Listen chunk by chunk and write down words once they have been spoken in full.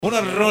Una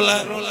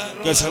rola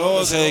que se la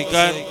vamos a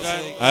dedicar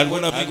a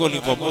algún amigo, el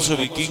infamoso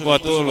Vikingo, a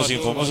todos los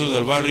infamosos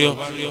del barrio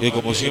que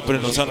como siempre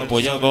nos han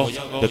apoyado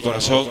de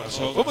corazón.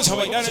 Vamos a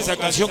bailar esa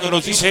canción que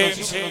nos dice: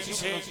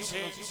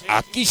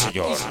 aquí,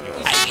 señor.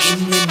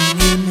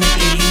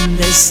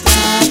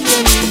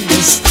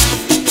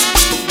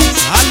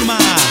 Alma,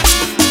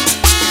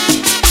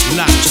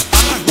 la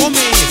Chaparra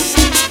Gómez.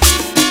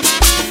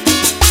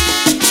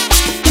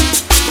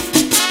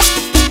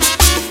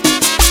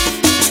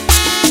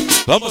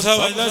 Vamos a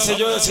bailar,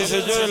 señoras y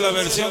señores, la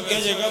versión que ha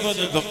llegado en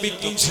el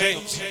 2015.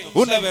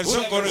 Una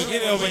versión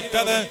corregida y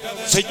aumentada.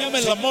 Se llama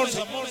El Amor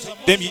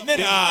de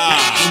NENA.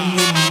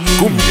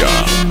 Cumbia.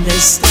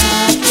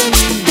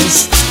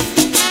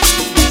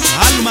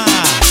 Alma.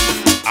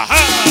 Ajá.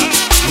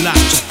 La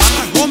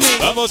Chaparra Gómez.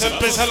 Vamos a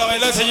empezar a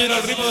bailar, señor,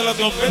 al ritmo de las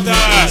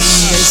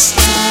trompetas.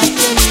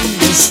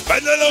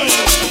 ¡Báilalo!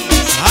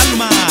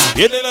 Alma.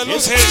 Vienen las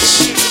luces.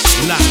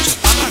 La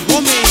Chaparra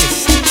Gómez.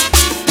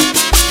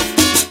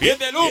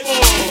 Viene el humo.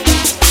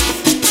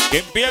 Que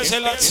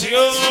empiece la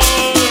acción.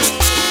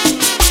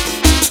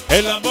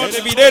 El amor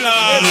de NENA.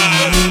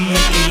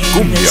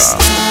 Cumbia.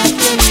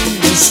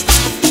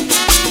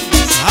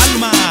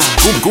 Alma.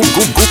 Cumbia.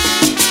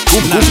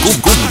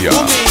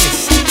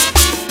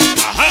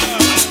 Ajá.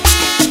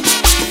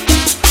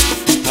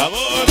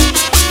 Amor.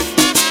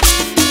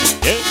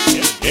 Bien.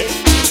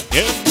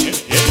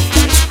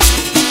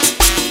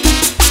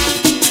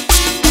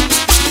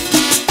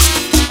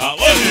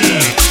 Amor.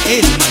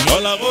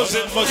 Con la voz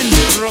del Mochil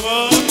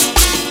Robot.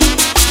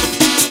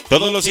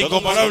 Todos los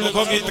incomparables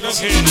con mi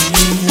traje.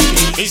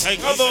 Mis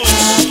ahijados.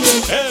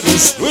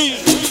 Luis,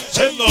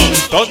 Chendo,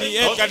 Tony,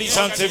 Edgar y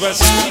San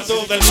Sebastián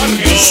del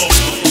barrio.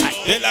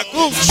 De la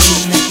Cruz.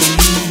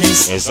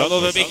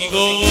 Estado de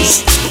México.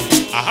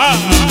 Ajá.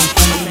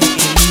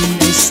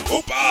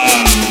 ¡Upa!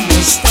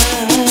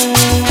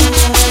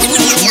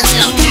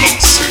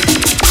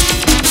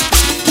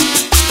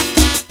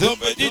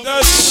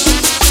 Trompetitas.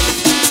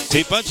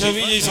 Si Pancho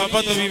Villa y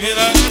Zapato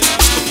vivieran,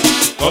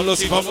 con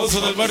los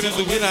infamosos del barrio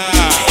tuviera.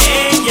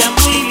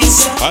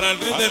 Para el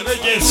Rey de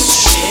Reyes,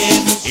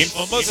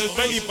 infamoso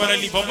Baby, para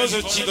el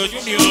infamoso Chido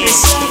Junior.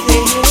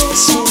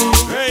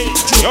 Rey,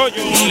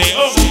 Yoyo,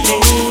 León,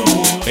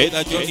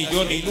 Peda,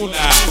 Johnny Luna.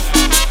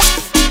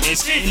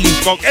 Skin,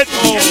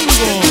 Coqueto,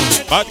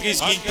 Patrick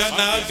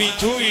Quintana, Alvin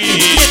Chuy,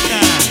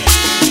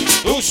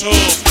 Uso,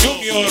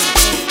 Junior,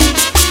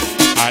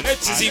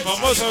 Alexis,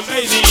 infamoso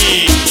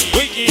Lady,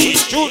 Wiki,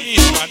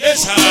 Chulis,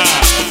 Vanessa.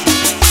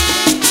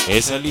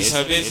 Es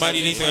Elizabeth,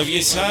 Marilyn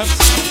Traviesa,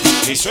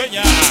 Mi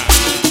Sueña,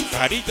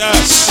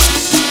 Caritas,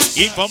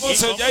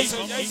 infamoso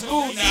Jason,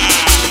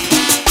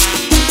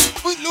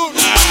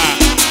 Luna.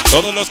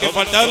 Todos los que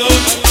faltaron,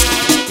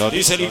 lo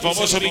dice el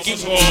infamoso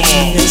Vikingo.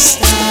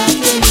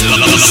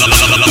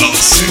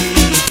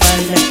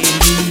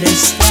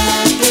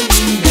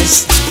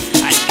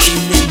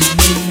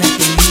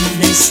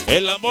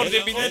 El amor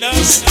de NENA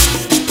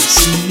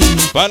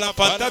para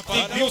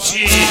Fantastic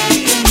Music.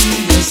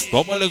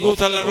 ¿Cómo les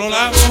gusta la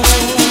rola?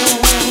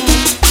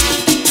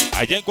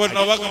 Allá en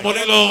Cuernavaca,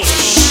 Morelos.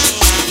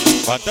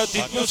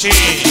 Fantastic Music.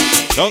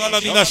 Toda la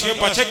dinastía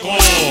Pacheco.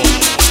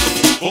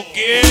 ¿Con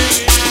quién?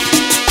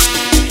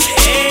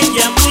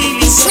 Ella muy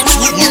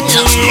bizarra,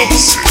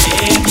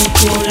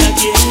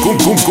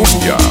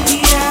 Cumbia.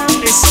 y a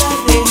pesar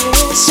de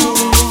eso,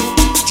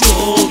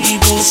 yo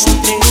vivo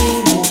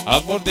soltero.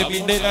 Amor de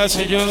NENA,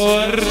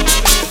 señor.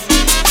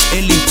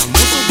 El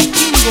infamoso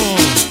Vikingo.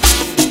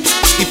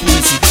 Y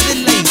publicidad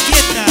en la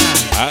inquieta.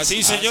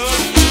 Así, señor.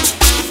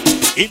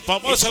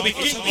 Infamoso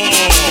Vikingo.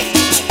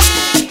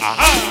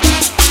 Ajá.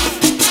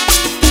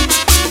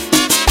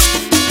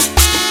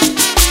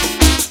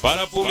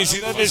 Para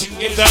publicidad de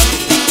Inquieta.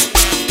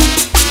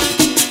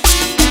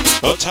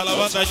 Tocha la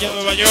banda allá en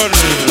Nueva York.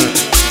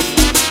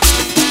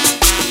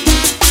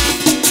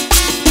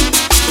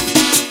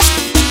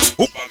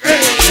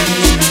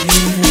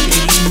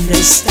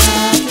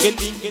 ¡Qué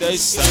linda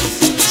está!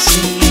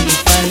 Sin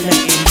minifalda,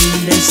 qué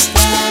linda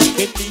está.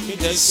 ¡Qué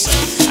linda está!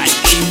 Ay,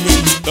 qué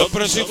linda No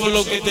presumimos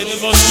lo que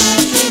tenemos,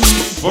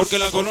 porque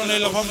la corona y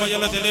la fama ya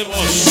la tenemos.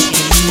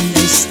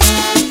 está.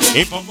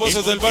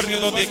 Infamosos del barrio,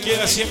 donde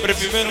quiera, siempre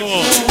primero.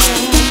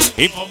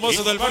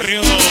 Infamosos del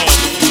barrio.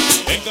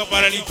 Venga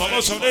para el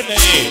infamoso Nene.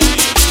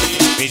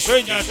 Mi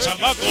Sueña,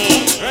 Chamaco,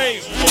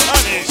 Rey,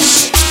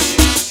 Morales.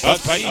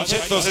 Gasparín,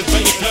 Chetos,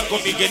 España, Blanco,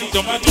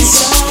 Miguelito Matis.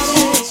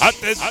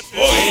 Antes,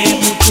 hoy.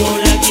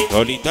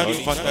 Solitario,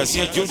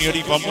 Fantasía Junior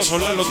y famoso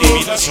Lalo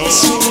Divinazo.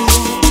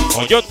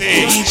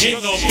 Coyote,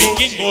 Chino,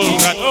 Vikingo,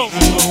 Ratón.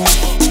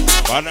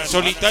 Para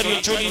Solitario,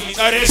 Choni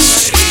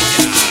Linares.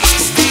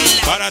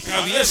 Para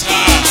Traviesa.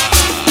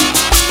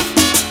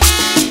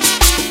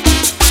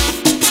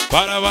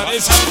 Para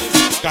Vanessa,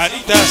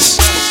 Caritas.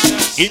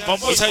 Y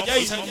famosa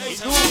Jason.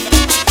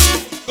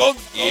 ¿Con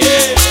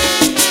quién?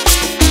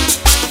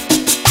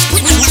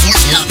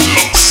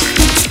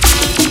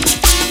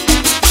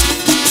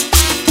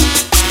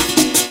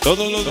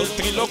 Todos los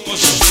trilocos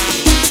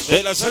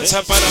de la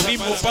salsa para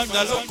Bimbo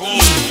Panda Loco.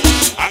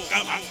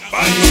 Acá,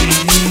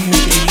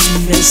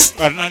 linda está,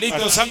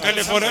 Carnalito,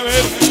 sácale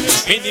forever.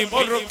 Mini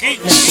Morro King.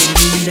 qué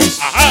linda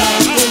está, Ajá.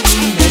 qué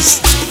linda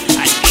está.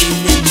 Ay,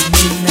 nena,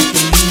 qué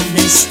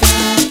linda está.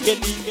 Qué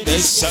linda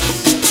esa.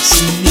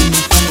 Sin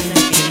minifalda,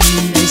 qué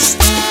linda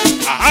está.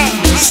 Ajá.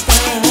 Linda está.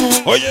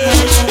 Oye,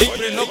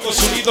 siempre loco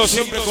sonido,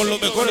 siempre con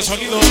los mejores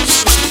sonidos.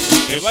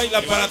 Que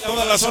baila para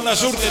toda la zona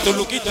sur de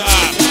Toluquita.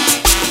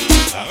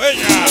 La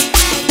bella.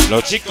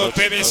 Los chicos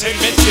PBC,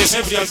 mentes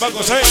ebrias,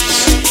 bajo 6.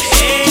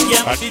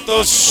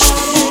 Patitos,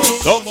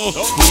 Domo,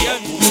 Julián,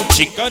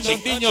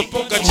 chicanos, niños,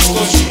 poca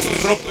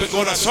chicos,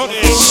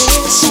 rompecorazones.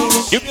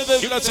 Lluvia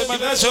de las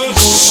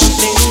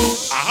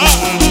semanazos. Ajá.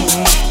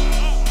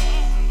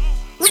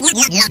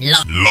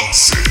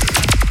 LASSER.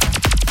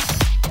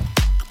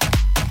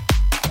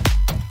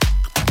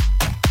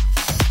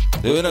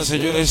 De veras,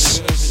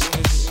 señores,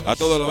 a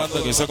toda la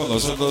banda que está con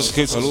nosotros,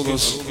 qué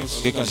saludos,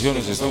 qué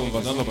canciones estamos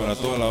mandando para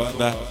toda la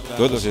banda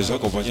que hoy nos está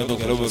acompañando.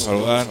 Queremos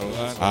saludar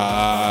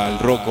al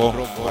Rocco,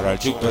 para el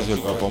Chupas,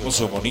 el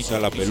famoso Monita,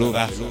 la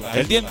Peluda,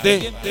 el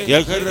Diente y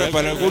al Jerry,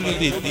 para el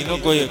Gulli,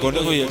 Tinoco y el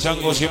Conejo y el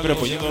Chango, siempre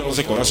apoyándonos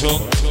de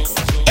corazón.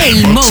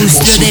 El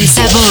monstruo del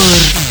sabor.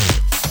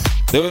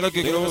 De verdad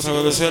que queremos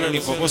agradecer al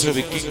infamoso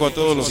Vikingo, a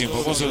todos los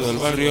infamosos del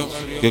barrio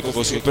que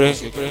como siempre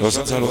nos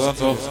están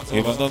saludando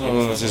y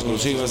mandándonos las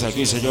exclusivas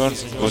aquí, señor,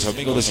 los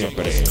amigos de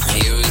siempre.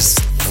 He was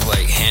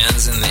like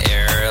hands in the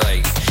air,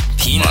 like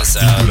penis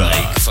out,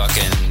 like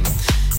fucking